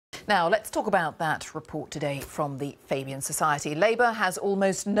Now, let's talk about that report today from the Fabian Society. Labour has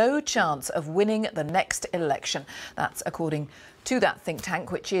almost no chance of winning the next election. That's according to that think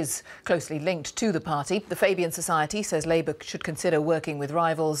tank, which is closely linked to the party. The Fabian Society says Labour should consider working with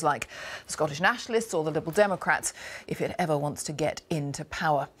rivals like the Scottish Nationalists or the Liberal Democrats if it ever wants to get into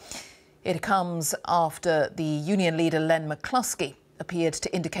power. It comes after the union leader Len McCluskey appeared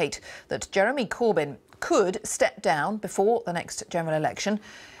to indicate that Jeremy Corbyn could step down before the next general election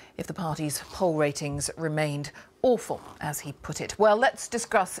if the party's poll ratings remained awful, as he put it. Well, let's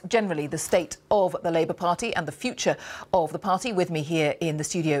discuss generally the state of the Labour Party and the future of the party. With me here in the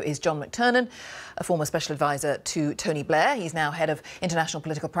studio is John McTernan, a former special advisor to Tony Blair. He's now head of international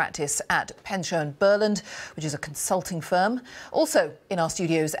political practice at Penshoen Burland, which is a consulting firm. Also in our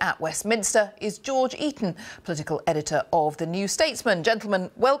studios at Westminster is George Eaton, political editor of The New Statesman. Gentlemen,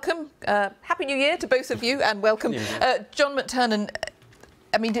 welcome. Happy New Year to both of you, and welcome. John McTernan,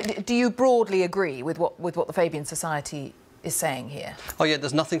 I mean, do you broadly agree with what the Fabian Society is saying here? Oh yeah,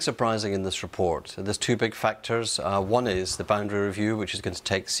 there's nothing surprising in this report. There's two big factors. One is the boundary review, which is going to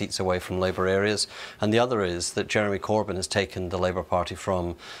take seats away from Labour areas, and the other is that Jeremy Corbyn has taken the Labour Party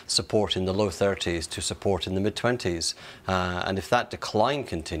from support in the low 30s to support in the mid-20s. And if that decline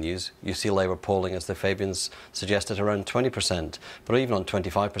continues, you see Labour polling, as the Fabians suggested, around 20%. But even on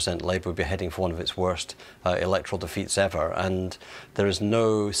 25%, Labour would be heading for one of its worst electoral defeats ever. And there is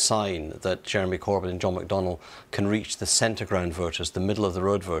no sign that Jeremy Corbyn and John McDonnell can reach the centre ground voters, the middle of the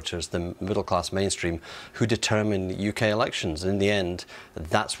road voters, the middle class mainstream, who determine UK elections. In the end,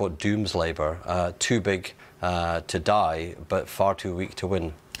 that's what dooms Labour. Too big to die, but far too weak to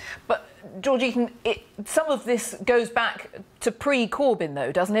win. But George Eaton, some of this goes back to pre-Corbyn,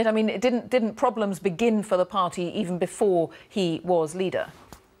 though, doesn't it? I mean, didn't problems begin for the party even before he was leader?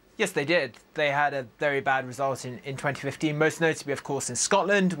 Yes, they did. They had a very bad result in 2015, most notably, of course, in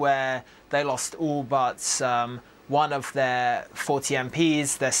Scotland, where they lost all but one of their 40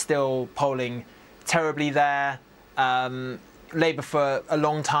 MPs. They're still polling terribly there. Labour for a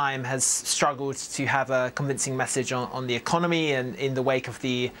long time has struggled to have a convincing message on the economy, and in the wake of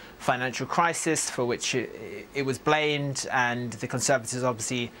the financial crisis, for which it was blamed, and the Conservatives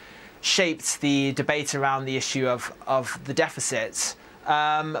obviously shaped the debate around the issue of the deficit.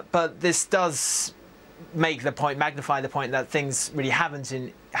 But this does make the point, magnify the point, that things really haven't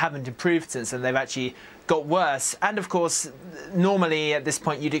improved since, and they've actually got worse. And of course, normally at this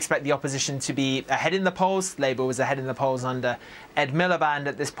point you'd expect the opposition to be ahead in the polls. Labour was ahead in the polls under Ed Miliband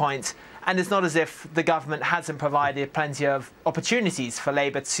at this point, and it's not as if the government hasn't provided plenty of opportunities for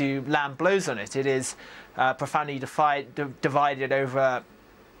Labour to land blows on it. It is profoundly divided over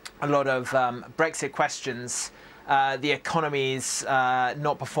a lot of Brexit questions. The economy's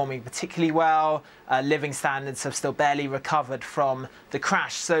not performing particularly well. Living standards have still barely recovered from the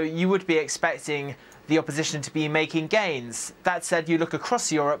crash. So you would be expecting the opposition to be making gains. That said, you look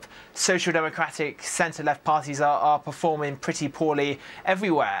across Europe, social democratic centre-left parties are performing pretty poorly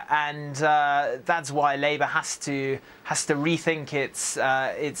everywhere, and that's why Labour has to rethink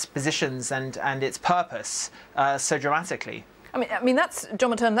its positions and its purpose so dramatically. I mean, that's,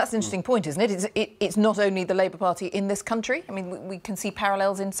 John McTernan, that's an interesting point, isn't it? It's not only the Labour Party in this country. I mean, we can see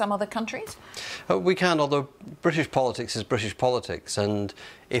parallels in some other countries. We can, although British politics is British politics, and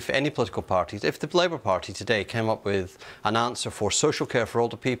if any political parties, if the Labour Party today came up with an answer for social care for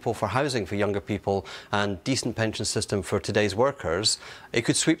older people, for housing for younger people, and decent pension system for today's workers, it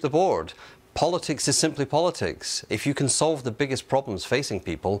could sweep the board. Politics is simply politics. If you can solve the biggest problems facing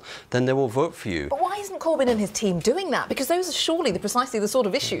people, then they will vote for you. But why isn't Corbyn and his team doing that? Because those are surely precisely the sort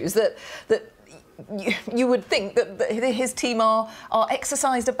of issues that you would think that his team are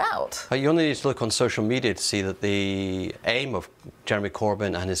exercised about. You only need to look on social media to see that the aim of Jeremy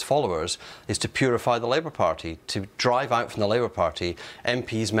Corbyn and his followers is to purify the Labour Party, to drive out from the Labour Party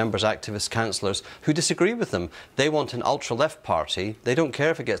MPs, members, activists, councillors who disagree with them. They want an ultra-left party. They don't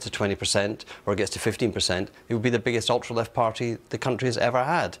care if it gets to 20% or it gets to 15%. It would be the biggest ultra-left party the country has ever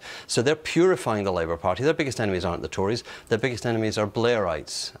had. So they're purifying the Labour Party. Their biggest enemies aren't the Tories. Their biggest enemies are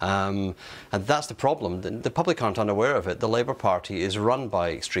Blairites. And that's the problem. The public aren't unaware of it. The Labour Party is run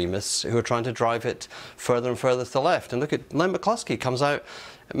by extremists who are trying to drive it further and further to the left. And look at Len McCluskey comes out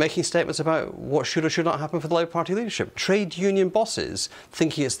making statements about what should or should not happen for the Labour Party leadership. Trade union bosses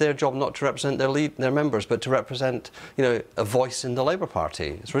thinking it's their job not to represent their members, but to represent, you know, a voice in the Labour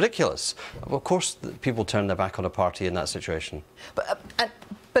Party. It's ridiculous. Of course, people turn their back on a party in that situation. But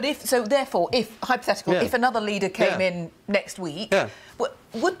if hypothetical, if another leader came in next week,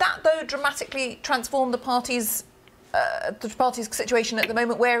 would that though dramatically transform the party's the party's situation at the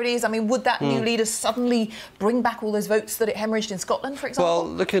moment where it is? I mean, would that new leader suddenly bring back all those votes that it hemorrhaged in Scotland, for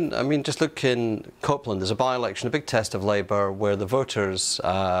example? Well, just look in Copeland. There's a by-election, a big test of Labour, where the voters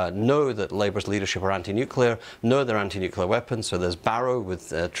know that Labour's leadership are anti-nuclear, know they're anti-nuclear weapons. So there's Barrow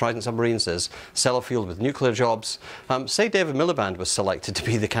with Trident submarines, there's Sellafield with nuclear jobs. Say David Miliband was selected to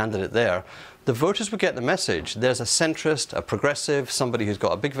be the candidate there. The voters would get the message. There's a centrist, a progressive, somebody who's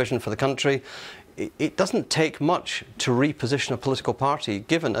got a big vision for the country. It doesn't take much to reposition a political party,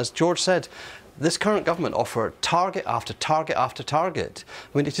 given, as George said, this current government offer target after target after target.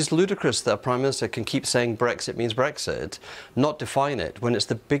 I mean, it is ludicrous that a Prime Minister can keep saying Brexit means Brexit, not define it, when it's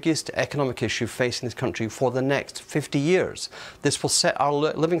the biggest economic issue facing this country for the next 50 years. This will set our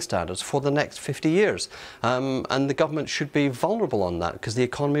living standards for the next 50 years. And the government should be vulnerable on that, because the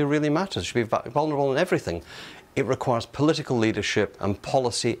economy really matters. It should be vulnerable on everything. It requires political leadership and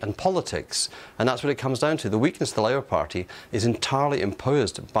policy and politics, and that's what it comes down to. The weakness of the Labour Party is entirely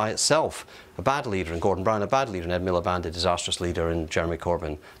imposed by itself. A bad leader in Gordon Brown, a bad leader in Ed Miliband, a disastrous leader in Jeremy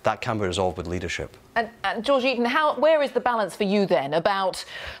Corbyn. That can be resolved with leadership. And George Eaton, where is the balance for you then about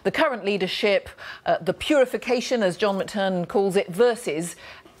the current leadership, the purification, as John McTernan calls it, versus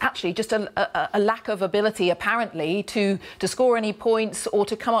actually just a lack of ability, apparently, to score any points or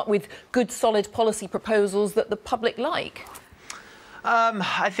to come up with good, solid policy proposals that the public like?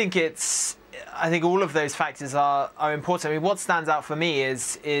 I think all of those factors are important. I mean, what stands out for me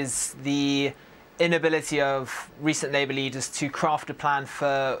is the inability of recent Labour leaders to craft a plan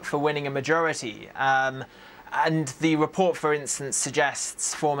for winning a majority. And the report, for instance,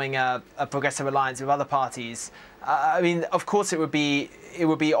 suggests forming a progressive alliance with other parties. I mean, of course, it would be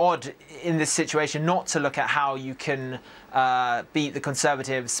odd in this situation not to look at how you can beat the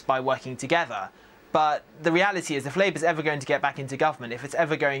Conservatives by working together. But the reality is, if Labour's ever going to get back into government, if it's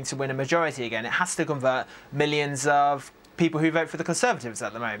ever going to win a majority again, it has to convert millions of people who vote for the Conservatives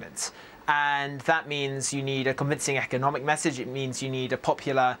at the moment. And that means you need a convincing economic message. It means you need a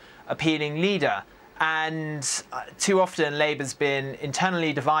popular, appealing leader. And too often, Labour's been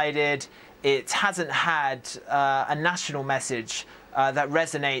internally divided. It hasn't had a national message that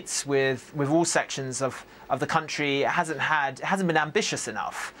resonates with all sections of the country. It hasn't been ambitious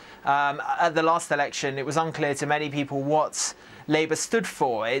enough. At the last election, it was unclear to many people what Labour stood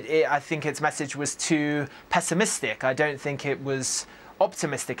for. I think its message was too pessimistic. I don't think it was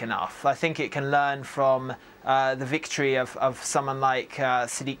optimistic enough. I think it can learn from the victory of someone like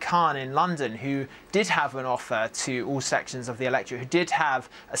Sadiq Khan in London, who did have an offer to all sections of the electorate, who did have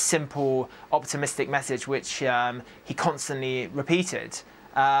a simple, optimistic message which he constantly repeated.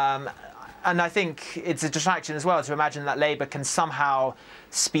 And I think it's a distraction as well to imagine that Labour can somehow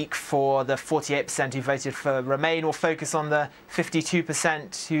speak for the 48% who voted for Remain or focus on the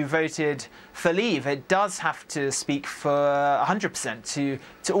 52% who voted for Leave. It does have to speak for 100%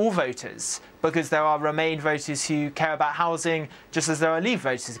 to all voters, because there are Remain voters who care about housing just as there are Leave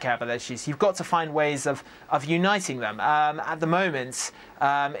voters who care about those issues. You've got to find ways of uniting them. At the moment,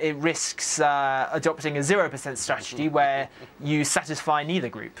 it risks adopting a 0% strategy where you satisfy neither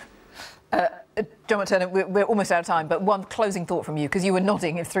group. John McTernan, we're almost out of time, but one closing thought from you, because you were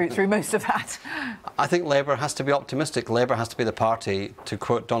nodding through most of that. I think Labour has to be optimistic. Labour has to be the party, to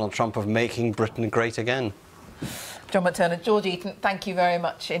quote Donald Trump, of making Britain great again. John McTernan, George Eaton, thank you very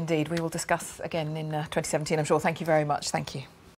much indeed. We will discuss again in 2017, I'm sure. Thank you very much. Thank you.